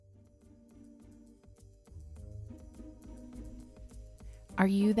Are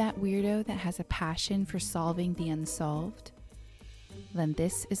you that weirdo that has a passion for solving the unsolved? Then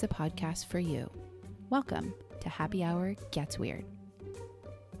this is a podcast for you. Welcome to Happy Hour Gets Weird.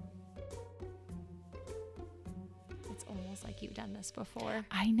 It's almost like you've done this before.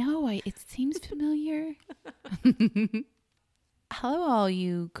 I know, it seems familiar. Hello, all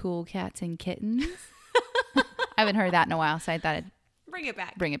you cool cats and kittens. I haven't heard that in a while, so I thought I'd Bring it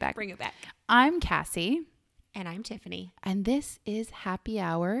back. bring it back. Bring it back. I'm Cassie, And I'm Tiffany. and this is Happy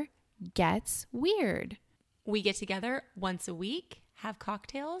Hour Gets Weird. We get together once a week, have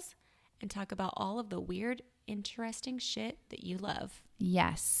cocktails, and talk about all of the weird, interesting shit that you love.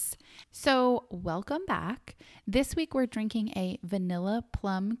 Yes. So, welcome back. This week we're drinking a vanilla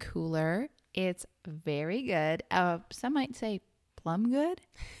plum cooler. It's very good. Some might say plum good.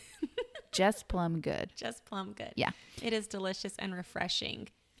 Just plum good. Just plum good. Yeah. It is delicious and refreshing.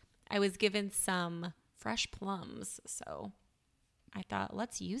 I was given some fresh plums, so I thought,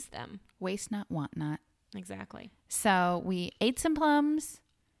 let's use them. Waste not, want not. Exactly. So, we ate some plums.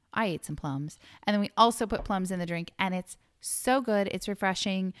 I ate some plums. And then we also put plums in the drink, and it's so good. It's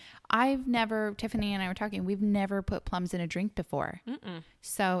refreshing. Tiffany and I were talking, we've never put plums in a drink before. Mm-mm.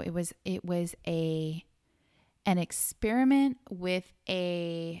 So it was an experiment with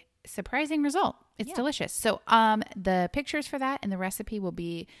a surprising result. It's delicious. So the pictures for that and the recipe will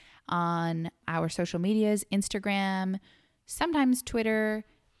be on our social medias, Instagram, sometimes Twitter.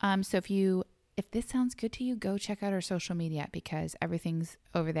 So if this sounds good to you, go check out our social media because everything's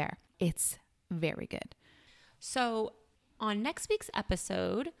over there. It's very good. So on next week's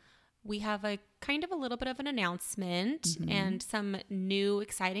episode, we have a kind of a little bit of an announcement and some new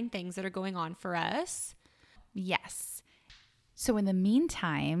exciting things that are going on for us. Yes. So in the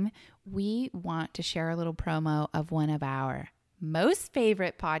meantime, we want to share a little promo of one of our most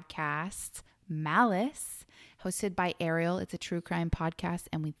favorite podcasts, Malice, hosted by Ariel. It's a true crime podcast,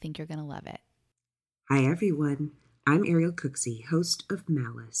 and we think you're going to love it. Hi everyone, I'm Ariel Cooksey, host of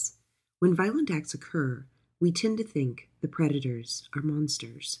Malice. When violent acts occur, we tend to think the predators are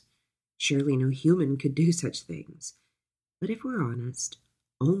monsters. Surely no human could do such things. But if we're honest,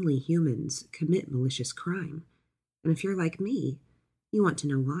 only humans commit malicious crime. And if you're like me, you want to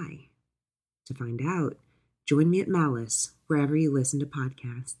know why. To find out, join me at Malice, wherever you listen to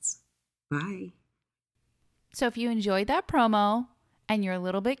podcasts. Bye. So if you enjoyed that promo and you're a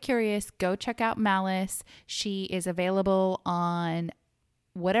little bit curious, go check out Malice. She is available on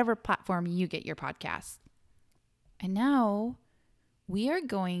whatever platform you get your podcasts. And now we are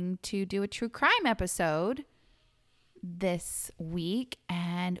going to do a true crime episode this week,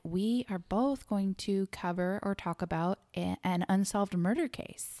 and we are both going to cover or talk about an unsolved murder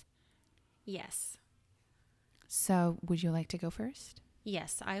case. Yes. So would you like to go first?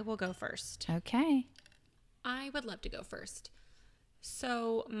 Yes, I will go first. Okay. I would love to go first.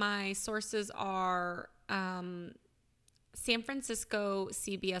 So my sources are San Francisco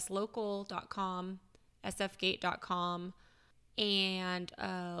CBSLocal.com, sfgate.com, and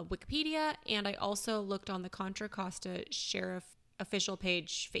Wikipedia. And I also looked on the Contra Costa Sheriff official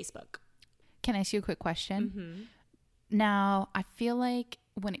page, Facebook. Can I ask you a quick question? Mm-hmm. Now, I feel like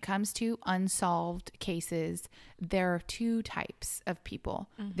when it comes to unsolved cases, there are two types of people.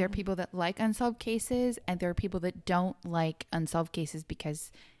 Mm-hmm. There are people that like unsolved cases, and there are people that don't like unsolved cases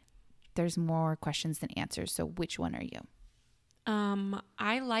because there's more questions than answers. So which one are you?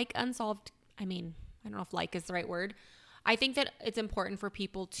 I like unsolved. I mean, I don't know if like is the right word. I think that it's important for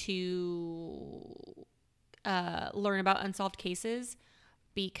people to learn about unsolved cases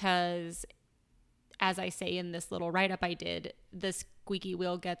because, as I say in this little write-up I did, the squeaky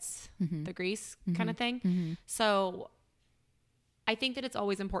wheel gets the grease kind of thing. Mm-hmm. So I think that it's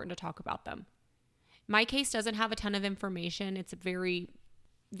always important to talk about them. My case doesn't have a ton of information. It's a very,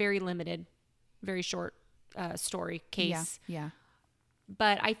 very limited, very short story case. Yeah.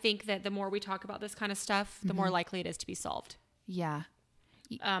 But I think that the more we talk about this kind of stuff, the more likely it is to be solved. Yeah.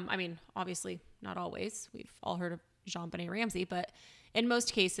 I mean, obviously, not always. We've all heard of JonBenet Ramsey, but in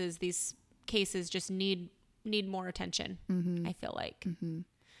most cases, these cases just need more attention, I feel like. Mm-hmm.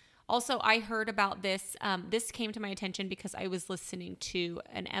 Also, I heard about this. This came to my attention because I was listening to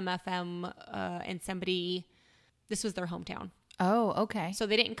an MFM and somebody, this was their hometown. Oh, okay. So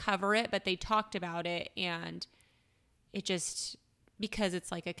they didn't cover it, but they talked about it, and it just, because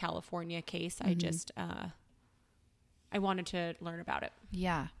it's like a California case, I wanted to learn about it.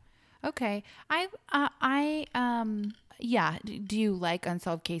 Yeah. Okay. Yeah. Do you like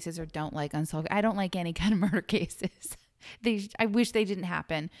unsolved cases or don't like unsolved? I don't like any kind of murder cases. I wish they didn't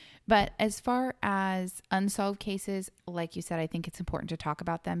happen. But as far as unsolved cases, like you said, I think it's important to talk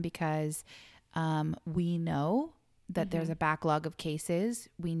about them because we know that there's a backlog of cases.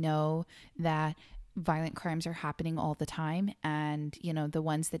 We know that violent crimes are happening all the time, and the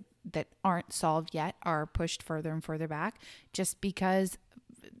ones that aren't solved yet are pushed further and further back just because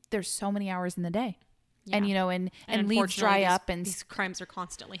there's so many hours in the day. Yeah. And leads dry up, and these crimes are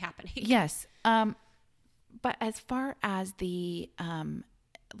constantly happening. Yes. But as far as the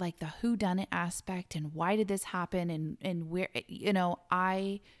like the whodunit aspect and why did this happen and where,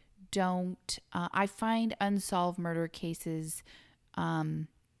 I don't, I find unsolved murder cases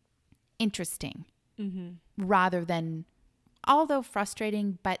interesting rather than, although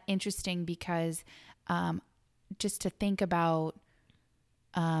frustrating, but interesting because just to think about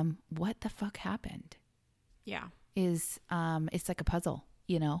what the fuck happened. Yeah. Is it's like a puzzle,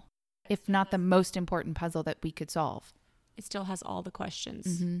 if not the most important puzzle that we could solve. It still has all the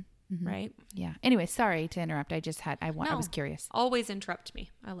questions, right? Yeah. Anyway, sorry to interrupt. I was curious. Always interrupt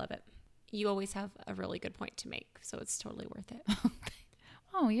me. I love it. You always have a really good point to make, so it's totally worth it.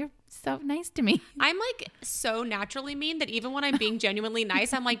 Oh, you're so nice to me. I'm like so naturally mean that even when I'm being genuinely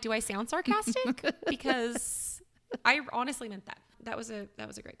nice, I'm like, do I sound sarcastic? Because I honestly meant that. That was a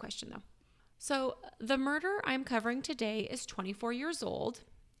great question though. So the murder I'm covering today is 24 years old.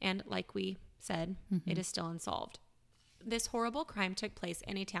 And like we said, it is still unsolved. This horrible crime took place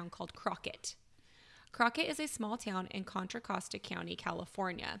in a town called Crockett. Crockett is a small town in Contra Costa County,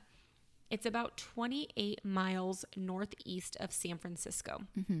 California. It's about 28 miles northeast of San Francisco.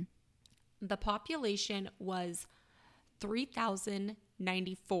 The population was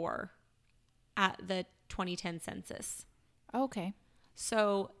 3,094 at the 2010 census. Okay.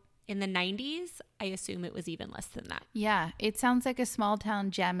 So in the 90s, I assume it was even less than that. Yeah, it sounds like a small town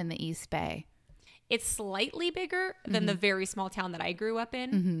gem in the East Bay. It's slightly bigger than the very small town that I grew up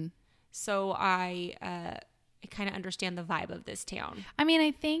in. So I kind of understand the vibe of this town. I mean,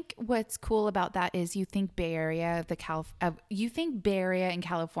 I think what's cool about that is you think Bay Area, you think Bay Area in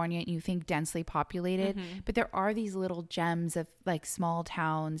California, and you think densely populated, but there are these little gems of like small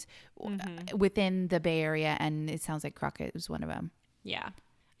towns within the Bay Area, and it sounds like Crockett was one of them. Yeah.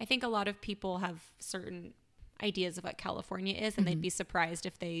 I think a lot of people have certain ideas of what California is, and they'd be surprised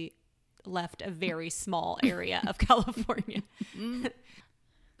if they left a very small area of California.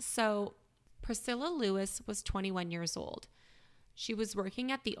 So Priscilla Lewis was 21 years old. She was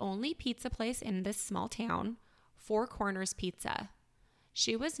working at the only pizza place in this small town, Four Corners Pizza.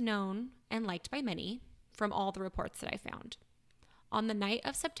 She was known and liked by many from all the reports that I found. On the night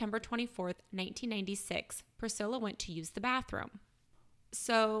of September 24th, 1996, Priscilla went to use the bathroom.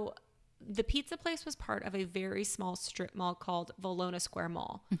 So the pizza place was part of a very small strip mall called Volona Square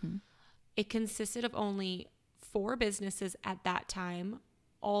Mall. It consisted of only 4 businesses at that time,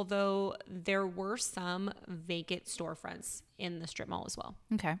 although there were some vacant storefronts in the strip mall as well.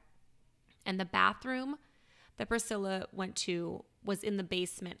 Okay. And the bathroom that Priscilla went to was in the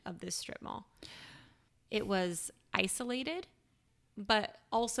basement of this strip mall. It was isolated, but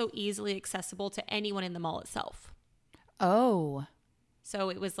also easily accessible to anyone in the mall itself. Oh. So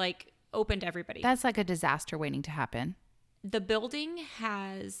it was like open to everybody. That's like a disaster waiting to happen. The building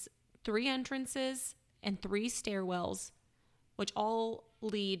has 3 entrances and 3 stairwells, which all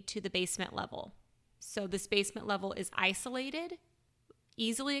lead to the basement level. So this basement level is isolated,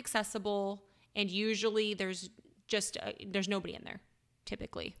 easily accessible, and usually there's nobody in there,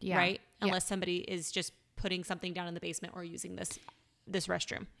 typically, right? Unless somebody is just putting something down in the basement or using this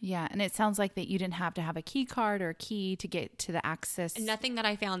restroom. Yeah, and it sounds like that you didn't have to have a key card or a key to get to the access. Nothing that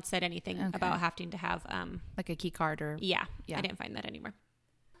I found said anything about having to have like a key card or yeah. I didn't find that anywhere.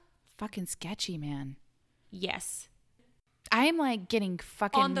 Fucking sketchy, man. Yes. I am like getting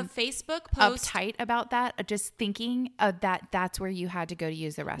fucking on the Facebook post uptight about that. Just thinking of that's where you had to go to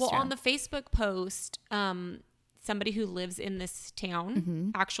use the restroom. Well, on the Facebook post, somebody who lives in this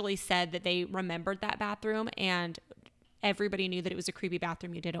town actually said that they remembered that bathroom and everybody knew that it was a creepy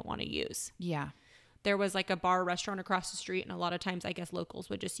bathroom you didn't want to use. Yeah. There was like a bar restaurant across the street, and a lot of times I guess locals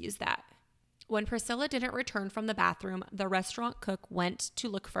would just use that. When Priscilla didn't return from the bathroom, the restaurant cook went to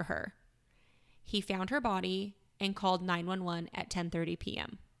look for her. He found her body and called 911 at 10:30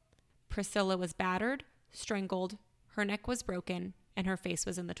 p.m. Priscilla was battered, strangled, her neck was broken, and her face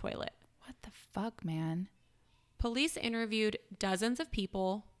was in the toilet. What the fuck, man? Police interviewed dozens of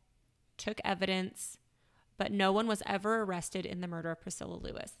people, took evidence, but no one was ever arrested in the murder of Priscilla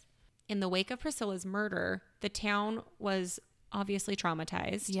Lewis. In the wake of Priscilla's murder, the town was obviously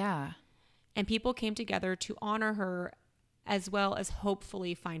traumatized. Yeah. And people came together to honor her as well as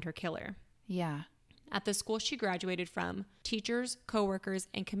hopefully find her killer. Yeah. At the school she graduated from, teachers, coworkers,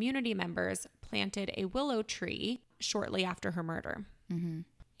 and community members planted a willow tree shortly after her murder.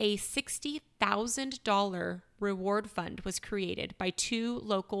 a $60,000 reward fund was created by 2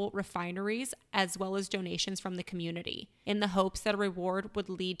 local refineries as well as donations from the community in the hopes that a reward would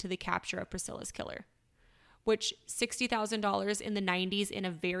lead to the capture of Priscilla's killer, which $60,000 in the 90s in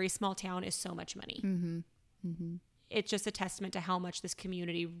a very small town is so much money. It's just a testament to how much this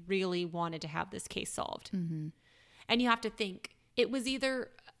community really wanted to have this case solved. And you have to think, it was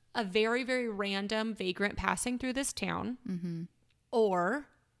either a very, very random vagrant passing through this town or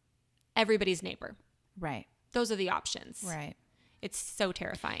everybody's neighbor. Right. Those are the options. Right. It's so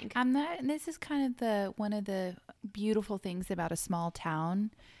terrifying. And this is kind of one of the beautiful things about a small town.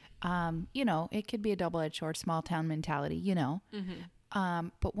 You know, it could be a double-edged sword, small town mentality, you know.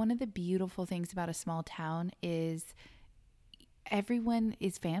 But one of the beautiful things about a small town is everyone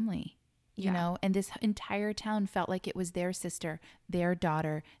is family, you know, and this entire town felt like it was their sister, their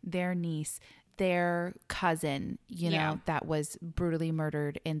daughter, their niece, their cousin, you know, that was brutally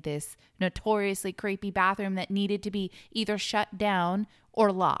murdered in this notoriously creepy bathroom that needed to be either shut down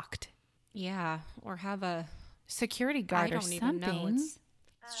or locked. Yeah. Or have a security guard or something. Even know. It's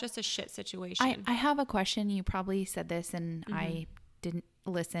just a shit situation. I have a question. You probably said this and I didn't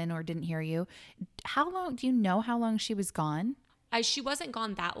listen or didn't hear you. Do you know how long she was gone? She wasn't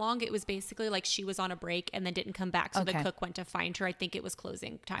gone that long. It was basically like she was on a break and then didn't come back. So the cook went to find her. I think it was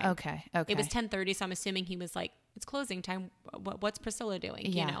closing time. Okay. It was 10:30. So I'm assuming he was like, it's closing time. What's Priscilla doing?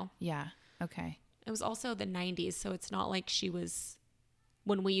 Yeah. You know? Yeah. Okay. It was also the 90s. So it's not like she was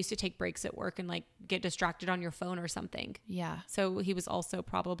when we used to take breaks at work and like get distracted on your phone or something. Yeah. So he was also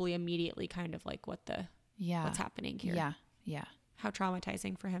probably immediately kind of like, what's happening here? Yeah. Yeah. How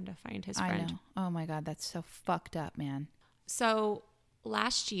traumatizing for him to find his friend. I know. Oh my God. That's so fucked up, man. So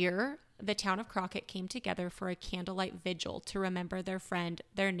last year, the town of Crockett came together for a candlelight vigil to remember their friend,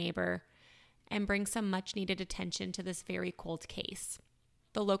 their neighbor, and bring some much needed attention to this very cold case.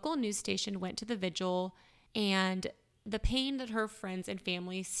 The local news station went to the vigil, and the pain that her friends and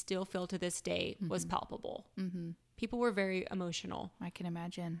family still feel to this day was palpable. People were very emotional. I can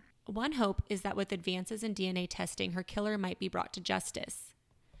imagine. One hope is that with advances in DNA testing, her killer might be brought to justice.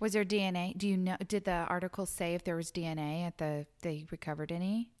 Was there DNA? Do you know? Did the article say if there was DNA they recovered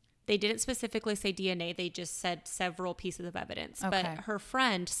any? They didn't specifically say DNA. They just said several pieces of evidence. Okay. But her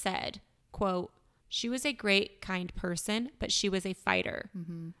friend said, quote, "She was a great, kind person, but she was a fighter.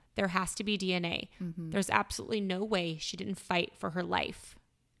 There has to be DNA. There's absolutely no way she didn't fight for her life."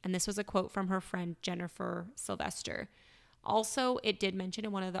 And this was a quote from her friend, Jennifer Sylvester. Also, it did mention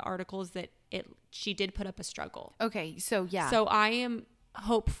in one of the articles that she did put up a struggle. Okay. So yeah. So I am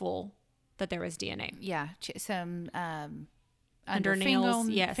hopeful that there was DNA. Yeah. Some under nails,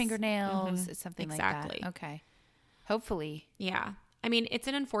 fingernails, something exactly. Like that. Okay. Hopefully. Yeah. I mean, it's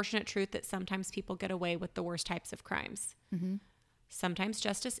an unfortunate truth that sometimes people get away with the worst types of crimes. Sometimes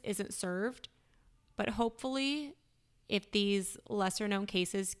justice isn't served, but hopefully if these lesser known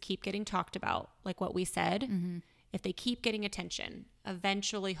cases keep getting talked about, like what we said, if they keep getting attention,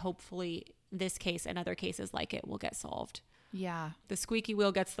 eventually, hopefully this case and other cases like it will get solved. Yeah. The squeaky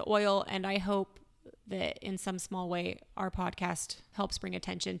wheel gets the oil, and I hope that in some small way our podcast helps bring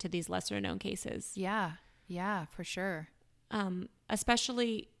attention to these lesser known cases. Yeah. Yeah, for sure.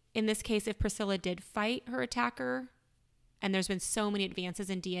 Especially in this case, if Priscilla did fight her attacker and there's been so many advances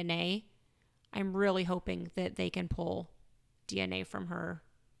in DNA, I'm really hoping that they can pull DNA from her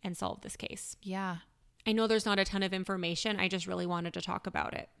and solve this case. Yeah. I know there's not a ton of information. I just really wanted to talk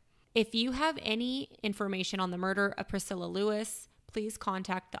about it. If you have any information on the murder of Priscilla Lewis, please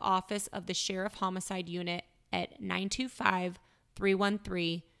contact the Office of the Sheriff Homicide Unit at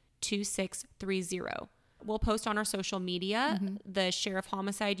 925-313-2630. We'll post on our social media. The Sheriff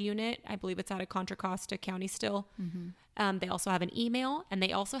Homicide Unit, I believe it's out of Contra Costa County still. They also have an email, and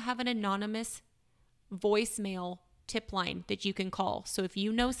they also have an anonymous voicemail tip line that you can call. So if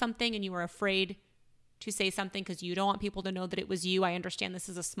you know something and you are afraid to say something because you don't want people to know that it was you, I understand this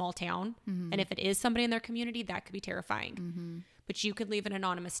is a small town. And if it is somebody in their community, that could be terrifying. But you could leave an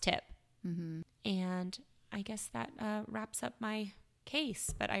anonymous tip. And I guess that wraps up my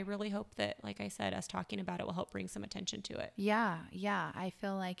case. But I really hope that, like I said, us talking about it will help bring some attention to it. Yeah. I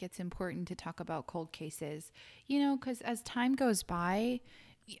feel like it's important to talk about cold cases, you know, because as time goes by,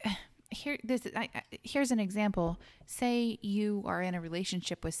 here's an example. Say you are in a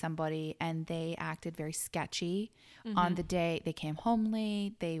relationship with somebody and they acted very sketchy on the day they came home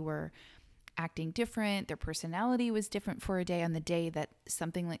late. They were acting different. Their personality was different for a day on the day that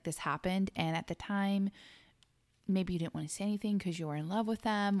something like this happened. And at the time, maybe you didn't want to say anything because you were in love with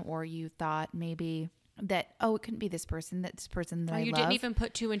them, or you thought maybe that, oh, it couldn't be this person, that Or I you love. didn't even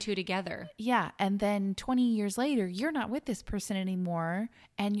put two and two together. Yeah. And then 20 years later, you're not with this person anymore.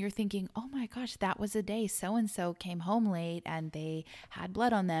 And you're thinking, oh my gosh, that was a day so-and-so came home late and they had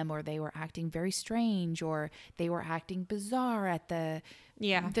blood on them, or they were acting very strange, or they were acting bizarre at the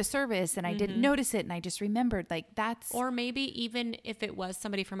service. And I didn't notice it. And I just remembered, like, that's. Or maybe even if it was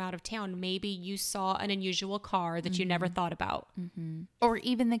somebody from out of town, maybe you saw an unusual car that you never thought about. Or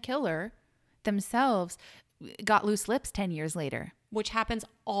even the killer themselves got loose lips 10 years later. Which happens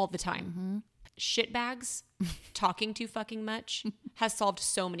all the time. Shitbags talking too fucking much has solved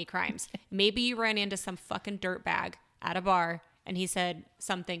so many crimes. Maybe you ran into some fucking dirtbag at a bar and he said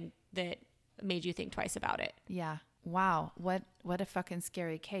something that made you think twice about it. Yeah. Wow. What a fucking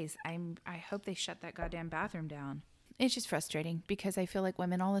scary case. I hope they shut that goddamn bathroom down. It's just frustrating because I feel like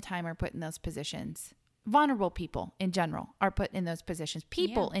women all the time are put in those positions. Vulnerable people in general are put in those positions.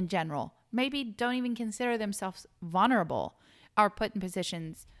 People in general, maybe don't even consider themselves vulnerable, are put in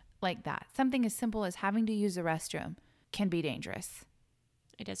positions like that. Something as simple as having to use the restroom can be dangerous.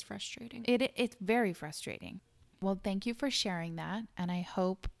 It is frustrating. It's very frustrating. Well, thank you for sharing that. And I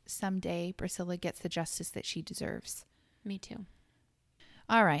hope someday Priscilla gets the justice that she deserves. Me too.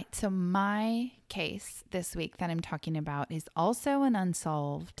 All right. So my case this week that I'm talking about is also an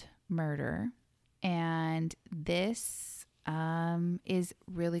unsolved murder. And this is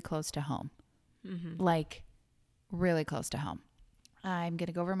really close to home. Like, really close to home. I'm going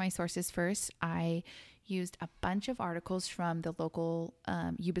to go over my sources first. I used a bunch of articles from the local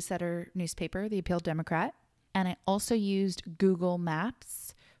Yuba Sutter newspaper, the Appeal Democrat. And I also used Google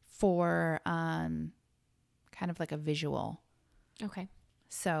Maps for kind of like a visual. Okay.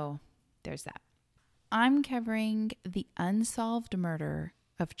 So there's that. I'm covering the unsolved murder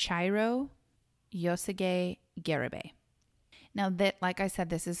of Chiro Yosuke Garabe. Now, that, like I said,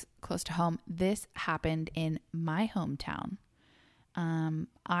 this is close to home. This happened in my hometown.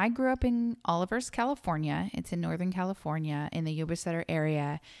 I grew up in Olivos, California. It's in Northern California in the Yuba Sutter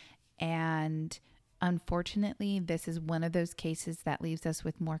area. And unfortunately, this is one of those cases that leaves us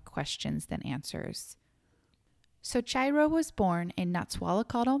with more questions than answers. So Chiro was born in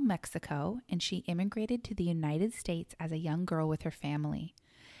Natswalacatl, Mexico, and she immigrated to the United States as a young girl with her family.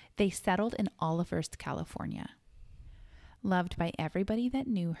 They settled in Olivos, California. Loved by everybody that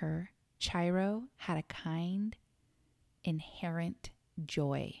knew her, Chiro had a kind, inherent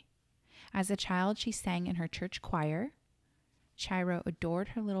joy. As a child, she sang in her church choir. Chiro adored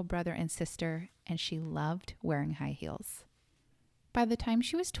her little brother and sister, and she loved wearing high heels. By the time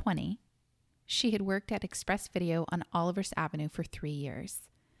she was 20, she had worked at Express Video on Olivos Avenue for 3 years.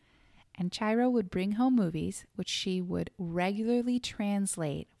 And Chiro would bring home movies, which she would regularly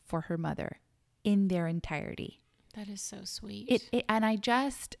translate for her mother in their entirety. That is so sweet. And I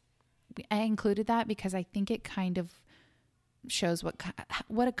included that because I think it kind of shows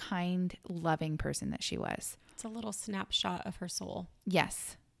what a kind, loving person that she was. It's a little snapshot of her soul.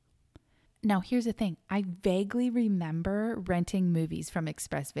 Yes. Now, here's the thing. I vaguely remember renting movies from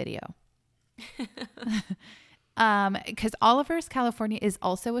Express Video. Because Olivos, California is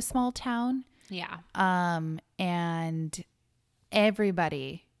also a small town. Yeah. And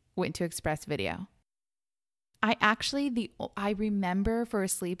everybody went to Express Video. I remember for a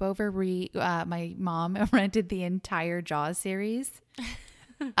sleepover, my mom rented the entire Jaws series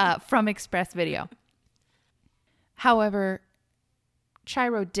from Express Video. However,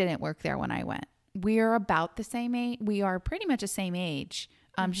 Chiro didn't work there when I went. We are about the same age. We are pretty much the same age.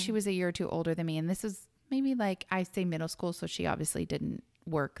 She was a year or two older than me, and this was maybe like, I say middle school, so she obviously didn't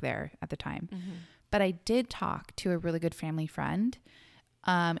work there at the time. But I did talk to a really good family friend.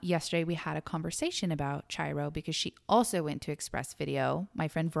 Yesterday we had a conversation about Chiro because she also went to Express Video. My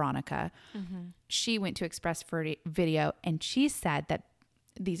friend Veronica, she went to Express Video, and she said that,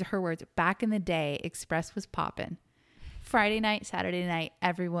 these are her words, back in the day, Express was popping. Friday night, Saturday night,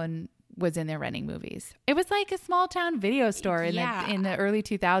 everyone was in there renting movies. It was like a small town video store in the early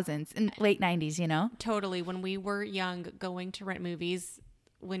 2000s and late 90s, you know? Totally. When we were young, going to rent movies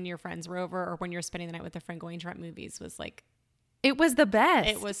when your friends were over, or when you're spending the night with a friend, going to rent movies was like, it was the best.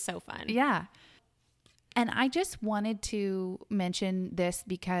 It was so fun. Yeah. And I just wanted to mention this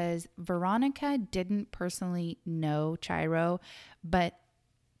because Veronica didn't personally know Chiro, but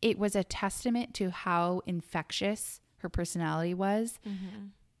it was a testament to how infectious her personality was.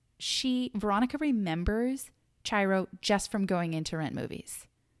 Veronica remembers Chiro just from going in to rent movies.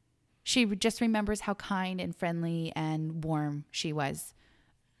 She just remembers how kind and friendly and warm she was.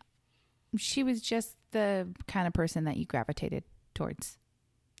 She was just the kind of person that you gravitated towards.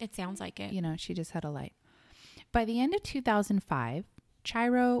 It sounds like it. You know, she just had a light. By the end of 2005,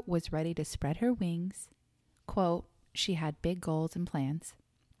 Chiro was ready to spread her wings. Quote, she had big goals and plans.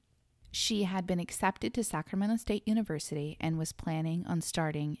 She had been accepted to Sacramento State University and was planning on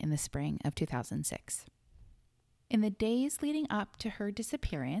starting in the spring of 2006. In the days leading up to her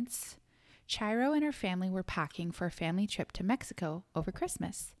disappearance, Chiro and her family were packing for a family trip to Mexico over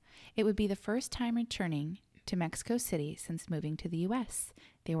Christmas. It would be the first time returning to Mexico City since moving to the U.S.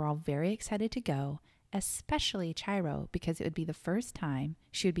 They were all very excited to go, especially Chiro, because it would be the first time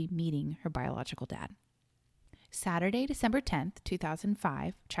she would be meeting her biological dad. Saturday, December 10th,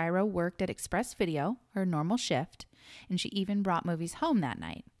 2005, Chiro worked at Express Video, her normal shift, and she even brought movies home that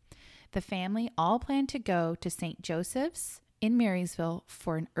night. The family all planned to go to St. Joseph's in Marysville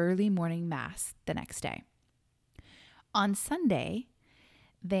for an early morning mass the next day. On Sunday,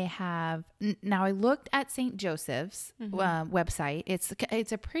 they have, now I looked at St. Joseph's website.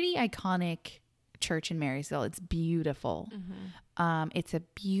 It's a pretty iconic church in Marysville. It's beautiful. It's a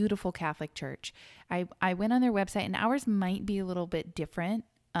beautiful Catholic church. I went on their website, and ours might be a little bit different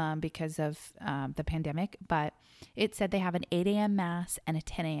because of the pandemic, but it said they have an 8 a.m. mass and a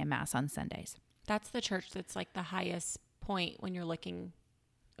 10 a.m. mass on Sundays. That's the church that's like the highest point when you're looking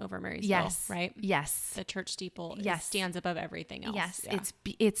over Marysville, yes, right? Yes. The church steeple yes. stands above everything else. Yes, yeah.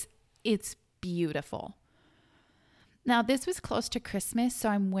 it's beautiful. Now, this was close to Christmas, so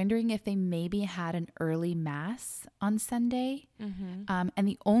I'm wondering if they maybe had an early mass on Sunday. And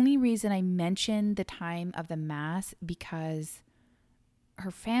the only reason I mentioned the time of the mass because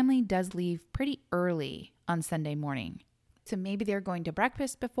her family does leave pretty early on Sunday morning. So maybe they're going to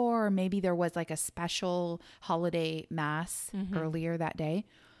breakfast before, or maybe there was like a special holiday mass earlier that day.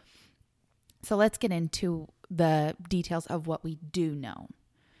 So let's get into the details of what we do know.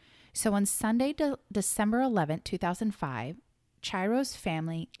 So on Sunday, December 11th, 2005, Chiro's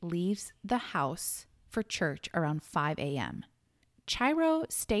family leaves the house for church around 5 a.m. Chiro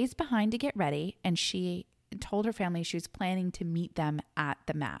stays behind to get ready, and she told her family she was planning to meet them at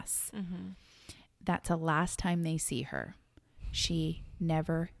the mass. That's the last time they see her. She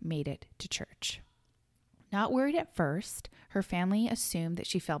never made it to church. Not worried at first, her family assumed that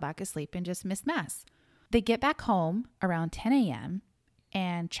she fell back asleep and just missed mass. They get back home around 10 a.m.,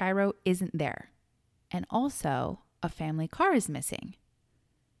 and Chiro isn't there. And also, a family car is missing.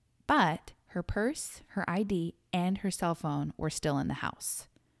 But her purse, her ID, and her cell phone were still in the house.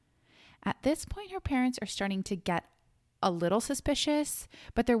 At this point, her parents are starting to get a little suspicious,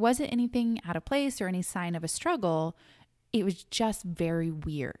 but there wasn't anything out of place or any sign of a struggle. It was just very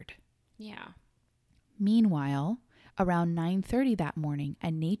weird. Yeah. Meanwhile, around 9:30 that morning, a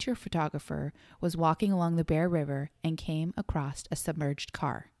nature photographer was walking along the Bear River and came across a submerged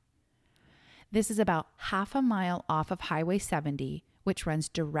car. This is about half a mile off of Highway 70, which runs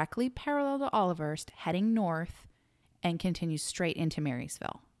directly parallel to Olivehurst, heading north and continues straight into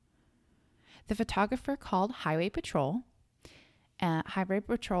Marysville. The photographer called Highway Patrol. Highway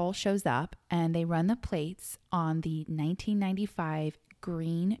Patrol shows up, and they run the plates on the 1995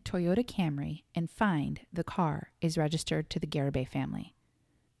 green Toyota Camry and find the car is registered to the Garibay family.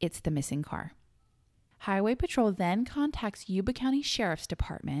 It's the missing car. Highway Patrol then contacts Yuba County Sheriff's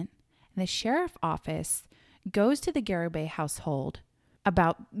Department, and the sheriff office goes to the Garibay household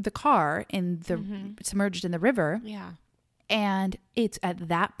about the car in the submerged in the river. Yeah. And it's at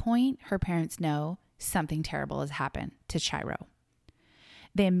that point her parents know something terrible has happened to Chiro.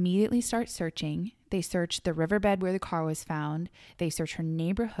 They immediately start searching. They search the riverbed where the car was found. They search her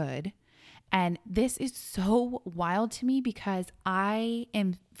neighborhood. And this is so wild to me because I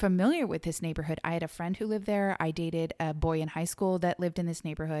am familiar with this neighborhood. I had a friend who lived there. I dated a boy in high school that lived in this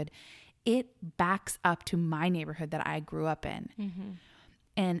neighborhood. It backs up to my neighborhood that I grew up in.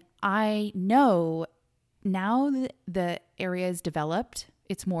 And I know now that the area is developed.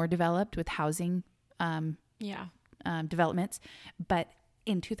 It's more developed with housing developments. But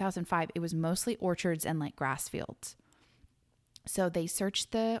in 2005, it was mostly orchards and like grass fields. So they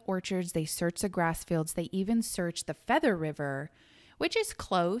searched the orchards, they searched the grass fields, they even searched the Feather River, which is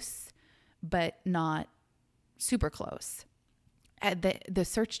close, but not super close. The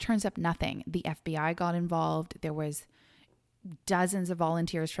search turns up nothing. The FBI got involved. There was dozens of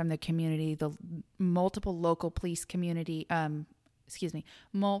volunteers from the community, the multiple local police community,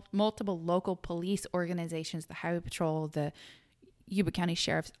 multiple local police organizations, the Highway Patrol, the Yuba County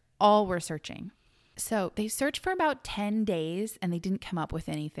Sheriffs, all were searching. So they searched for about 10 days and they didn't come up with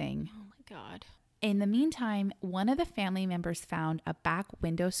anything. Oh my God. In the meantime, one of the family members found a back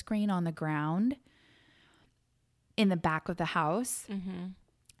window screen on the ground in the back of the house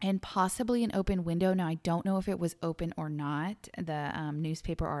and possibly an open window. Now, I don't know if it was open or not. The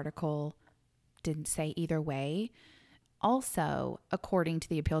newspaper article didn't say either way. also, according to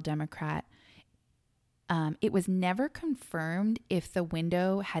the Appeal Democrat, it was never confirmed if the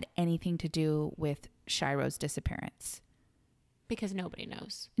window had anything to do with Shiro's disappearance. Because nobody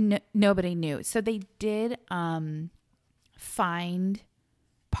knows. Nobody knew. So they did find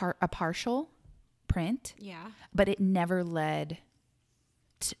a partial print, Yeah. but it never led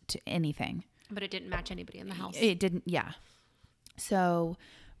to anything. But it didn't match anybody in the house. It didn't, yeah. So,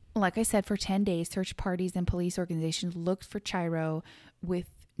 like I said, for 10 days, search parties and police organizations looked for Chiro with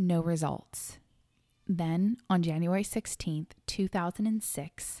no results. Then, on January 16th,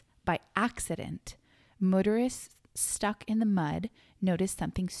 2006, by accident, motorists stuck in the mud noticed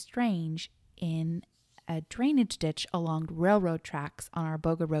something strange in a drainage ditch along railroad tracks on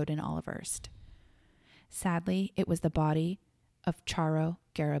Arboga Road in Olivehurst. Sadly, it was the body of Charo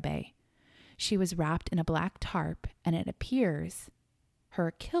Garibay. She was wrapped in a black tarp, and it appears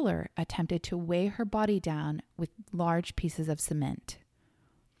her killer attempted to weigh her body down with large pieces of cement.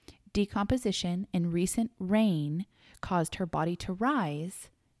 Decomposition and recent rain caused her body to rise,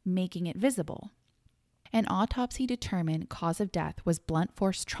 making it visible. An autopsy determined cause of death was blunt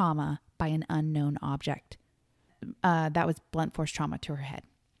force trauma by an unknown object. That was blunt force trauma to her head.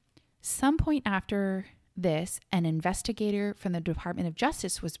 Some point after this, an investigator from the Department of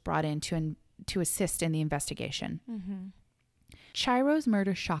Justice was brought in to assist in the investigation. Mm-hmm. Chiro's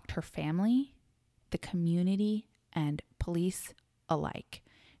murder shocked her family, the community, and police alike.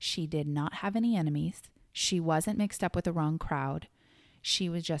 She did not have any enemies. She wasn't mixed up with the wrong crowd. She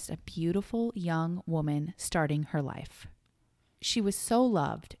was just a beautiful young woman starting her life. She was so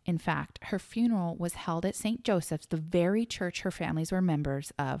loved. In fact, her funeral was held at St. Joseph's, the very church her families were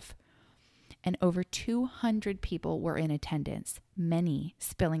members of. And over 200 people were in attendance, many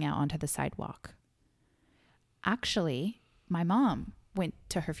spilling out onto the sidewalk. Actually, my mom went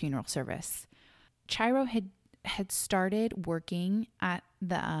to her funeral service. Chiro had started working at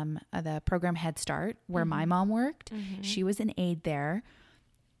the program Head Start, where my mom worked. Mm-hmm. She was an aide there,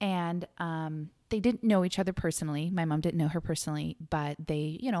 and they didn't know each other personally. My mom didn't know her personally, but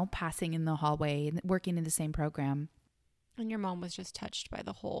they, passing in the hallway and working in the same program. And your mom was just touched by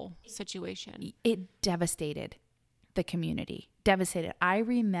the whole situation. It devastated the community. Devastated. I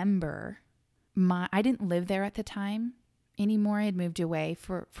remember I didn't live there at the time anymore. I had moved away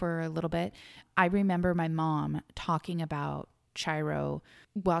for a little bit. I remember my mom talking about Chiro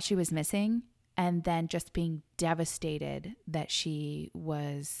while she was missing, and then just being devastated that she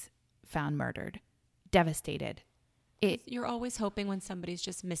was found murdered. Devastated. You're always hoping when somebody's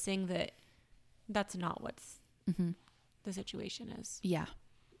just missing that that's not what's the situation is. Yeah.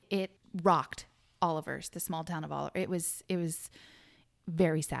 It rocked Olivehurst, the small town of Olivehurst. It was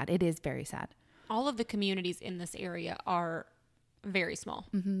very sad. It is very sad. All of the communities in this area are very small.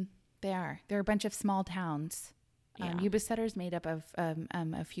 Mm-hmm. They are. They're a bunch of small towns. Yeah. Yuba Sutter is made up of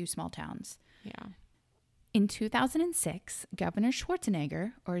a few small towns. Yeah. In 2006, Governor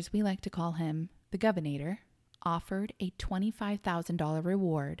Schwarzenegger, or as we like to call him, the Governator, offered a $25,000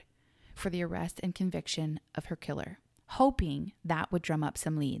 reward for the arrest and conviction of her killer, hoping that would drum up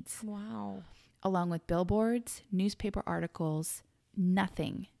some leads. Wow. Along with billboards, newspaper articles,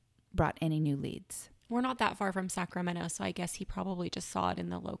 nothing brought any new leads. We're not that far from Sacramento, so I guess he probably just saw it in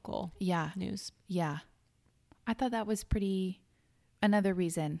the local news. Yeah. I thought that was another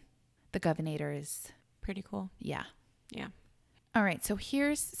reason the Governator is pretty cool. Yeah. Yeah. All right. So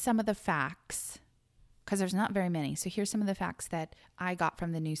here's some of the facts, because there's not very many. So here's some of the facts that I got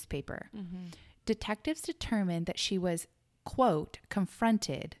from the newspaper. Mm-hmm. Detectives determined that she was, quote,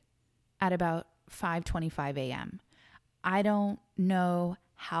 confronted at about 5:25 a.m. I don't know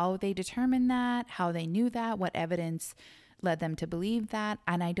how they determined that, how they knew that, what evidence led them to believe that.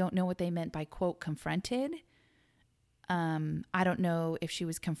 And I don't know what they meant by, quote, confronted. I don't know if she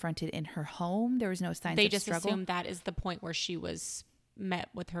was confronted in her home. There was no signs of struggle. They just assumed that is the point where she was met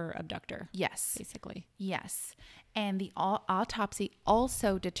with her abductor. Yes. Basically. Yes. And the autopsy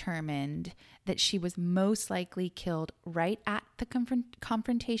also determined that she was most likely killed right at the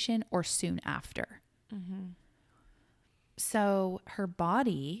confrontation or soon after. Mm-hmm. So her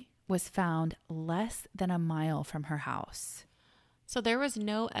body was found less than a mile from her house. So there was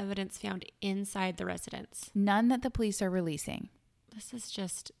no evidence found inside the residence. None that the police are releasing. This is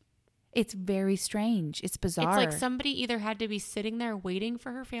just... It's very strange. It's bizarre. It's like somebody either had to be sitting there waiting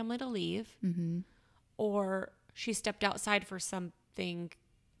for her family to leave, or she stepped outside for something,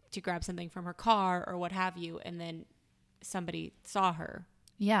 to grab something from her car or what have you, and then somebody saw her.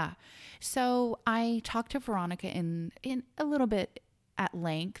 Yeah. So I talked to Veronica in a little bit at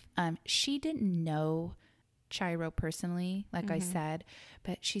length. She didn't know Chiro personally, like I said,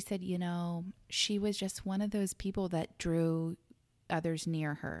 but she said, you know, she was just one of those people that drew others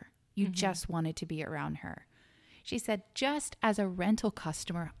near her. You just wanted to be around her. She said, just as a rental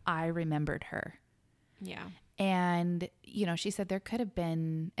customer, I remembered her. Yeah. And, you know, she said there could have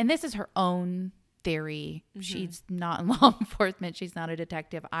been, and this is her own theory. She's not in law enforcement. She's not a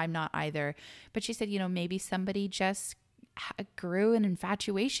detective. I'm not either. But she said, you know, maybe somebody just grew an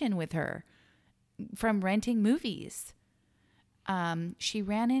infatuation with her from renting movies. She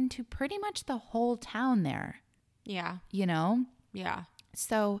ran into pretty much the whole town there. Yeah. You know? Yeah.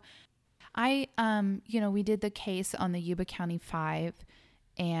 So I, you know, we did the case on the Yuba County 5,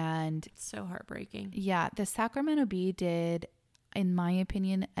 and It's so heartbreaking. yeah, the Sacramento Bee did, in my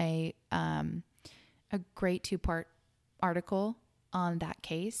opinion, a great 2-part article on that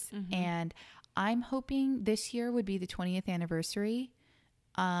case. And I'm hoping this year would be the 20th anniversary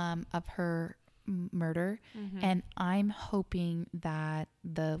of her murder. And I'm hoping that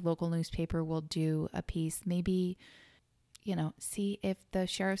the local newspaper will do a piece, maybe, you know, see if the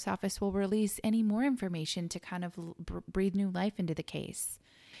sheriff's office will release any more information to kind of breathe new life into the case.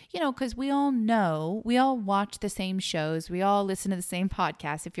 You know, because we all know, we all watch the same shows, we all listen to the same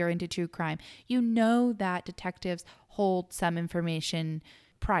podcasts. If you're into true crime, you know that detectives hold some information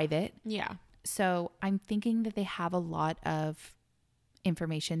private. Yeah. So I'm thinking that they have a lot of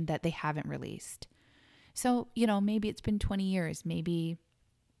information that they haven't released. So, you know, maybe it's been 20 years. Maybe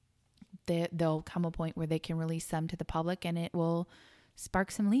there'll come a point where they can release some to the public, and it will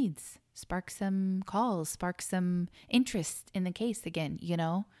spark some leads, spark some calls, spark some interest in the case again, you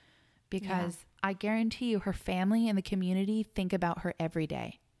know, because I guarantee you her family and the community think about her every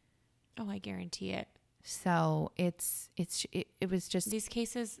day. Oh, I guarantee it. So it was just These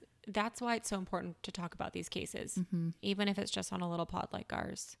cases, that's why it's so important to talk about these cases, even if it's just on a little pod like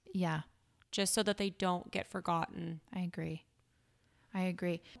ours. Yeah, Just so that they don't get forgotten. I agree.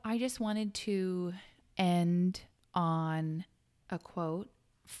 I just wanted to end on a quote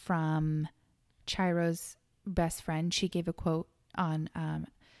from Chiro's best friend. She gave a quote on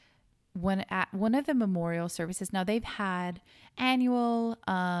at one of the memorial services. Now they've had annual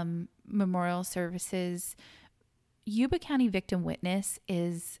memorial services. Yuba County Victim Witness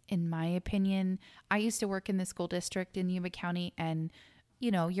is, in my opinion, I used to work in the school district in Yuba County, and you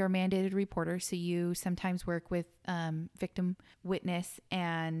know, you're a mandated reporter, so you sometimes work with Victim Witness,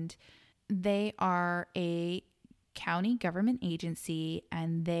 and they are a county government agency,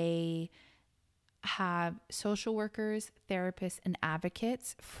 and they have social workers, therapists, and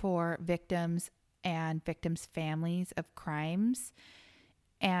advocates for victims and victims' families of crimes.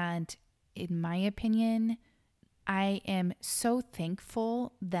 And in my opinion, I am so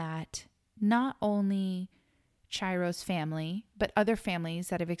thankful that not only Chiro's family, but other families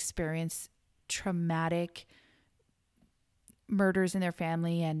that have experienced traumatic murders in their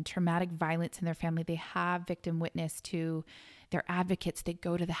family and traumatic violence in their family, they have Victim Witness. To their advocates, they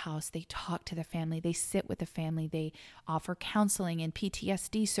go to the house, they talk to the family, they sit with the family, they offer counseling and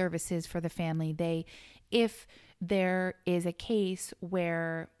PTSD services for the family. If there is a case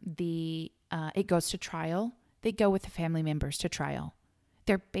where it goes to trial, they go with the family members to trial.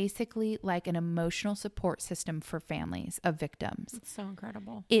 They're basically like an emotional support system for families of victims. It's so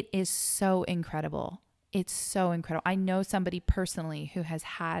incredible. It is so incredible. It's so incredible. I know somebody personally who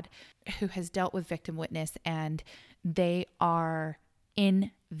has dealt with Victim Witness, and they are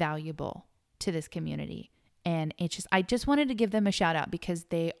invaluable to this community. And I just wanted to give them a shout out because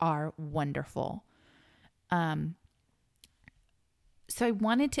they are wonderful. So I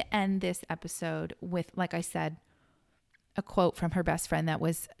wanted to end this episode with, like I said, a quote from her best friend that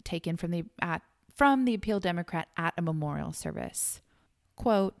was taken from the Appeal Democrat at a memorial service.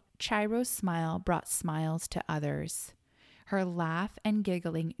 Quote, Chiro's smile brought smiles to others. Her laugh and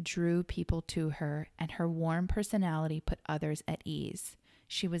giggling drew people to her, and her warm personality put others at ease.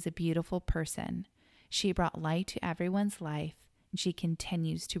 She was a beautiful person. She brought light to everyone's life, and she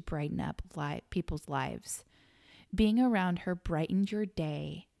continues to brighten up people's lives. Being around her brightened your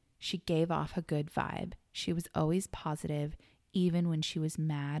day. She gave off a good vibe. She was always positive, even when she was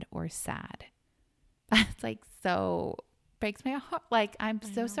mad or sad. It's like, so breaks my heart. Like, I'm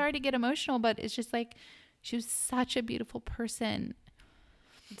so sorry to get emotional, but it's just like, she was such a beautiful person.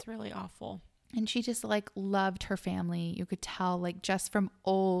 It's really awful. And she just like loved her family. You could tell, like, just from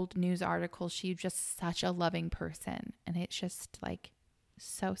old news articles, she was just such a loving person. And it's just like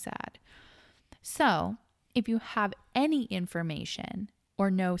so sad. So if you have any information or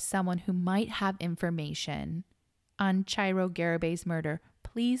know someone who might have information on Chiro Garabay's murder,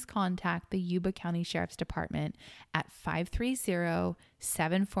 please contact the Yuba County Sheriff's Department at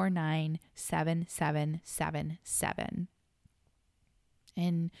 530-749-7777.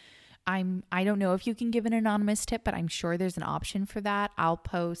 And I don't know if you can give an anonymous tip, but I'm sure there's an option for that. I'll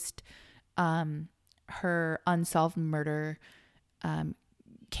post her unsolved murder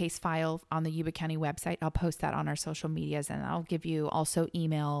case file on the Yuba County website. I'll post that on our social medias, and I'll give you also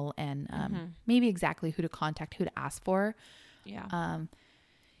email and maybe exactly who to contact, who to ask for. Yeah.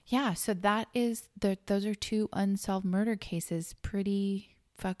 Yeah. So that is those are 2 unsolved murder cases. Pretty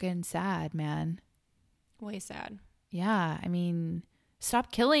fucking sad, man. Way sad. Yeah. I mean,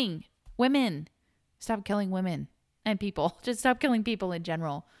 stop killing women. Stop killing women and people. Just stop killing people in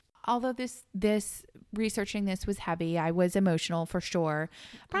general. Although this researching this was heavy, I was emotional for sure.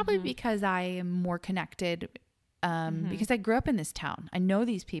 Probably because I am more connected because I grew up in this town. I know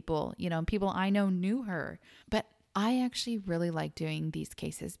these people, and people I know knew her. But I actually really like doing these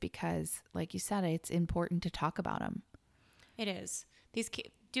cases because, like you said, it's important to talk about them. It is.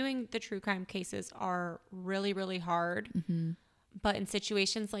 Doing the true crime cases are really, really hard. But in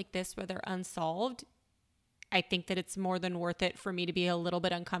situations like this where they're unsolved, I think that it's more than worth it for me to be a little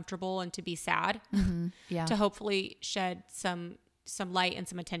bit uncomfortable and to be sad Yeah. to hopefully shed some light and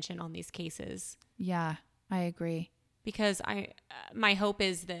some attention on these cases. Yeah, I agree. Because my hope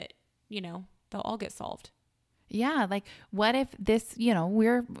is that, they'll all get solved. Yeah. Like what if this,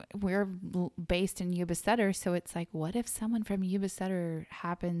 we're based in Yuba Sutter. So it's like, what if someone from Yuba Sutter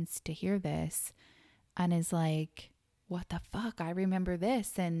happens to hear this and is like, what the fuck? I remember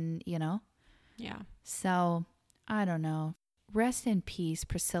this. And, Yeah. So I don't know. Rest in peace,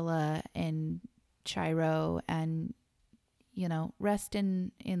 Priscilla and Chiro, and, rest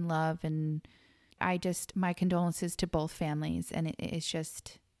in love. And my condolences to both families. And it's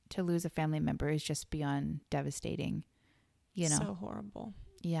just, to lose a family member is just beyond devastating, So horrible.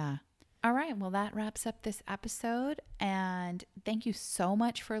 Yeah. All right. Well, that wraps up this episode. And thank you so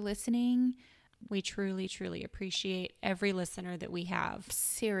much for listening. We truly, truly appreciate every listener that we have.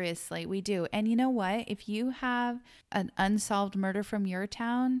 Seriously, we do. And you know what? If you have an unsolved murder from your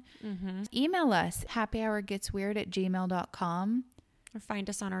town, email us, happyhourgetsweird@gmail.com. Or find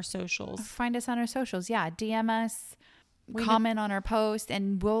us on our socials. Yeah. DM us, comment on our post,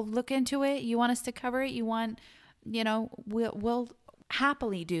 and we'll look into it. You want us to cover it? You want, we'll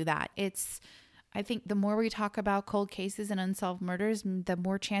happily do that. I think the more we talk about cold cases and unsolved murders, the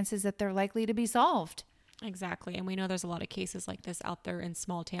more chances that they're likely to be solved. Exactly. And we know there's a lot of cases like this out there in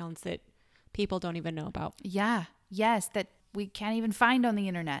small towns that people don't even know about. Yeah. Yes. That we can't even find on the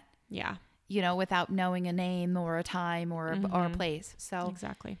internet. Yeah. Without knowing a name or a time or a place. So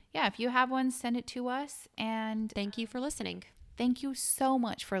exactly. Yeah. If you have one, send it to us. And thank you for listening. Thank you so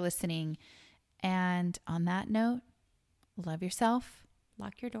much for listening. And on that note, love yourself.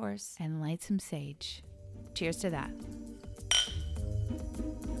 Lock your doors. And light some sage. Cheers to that.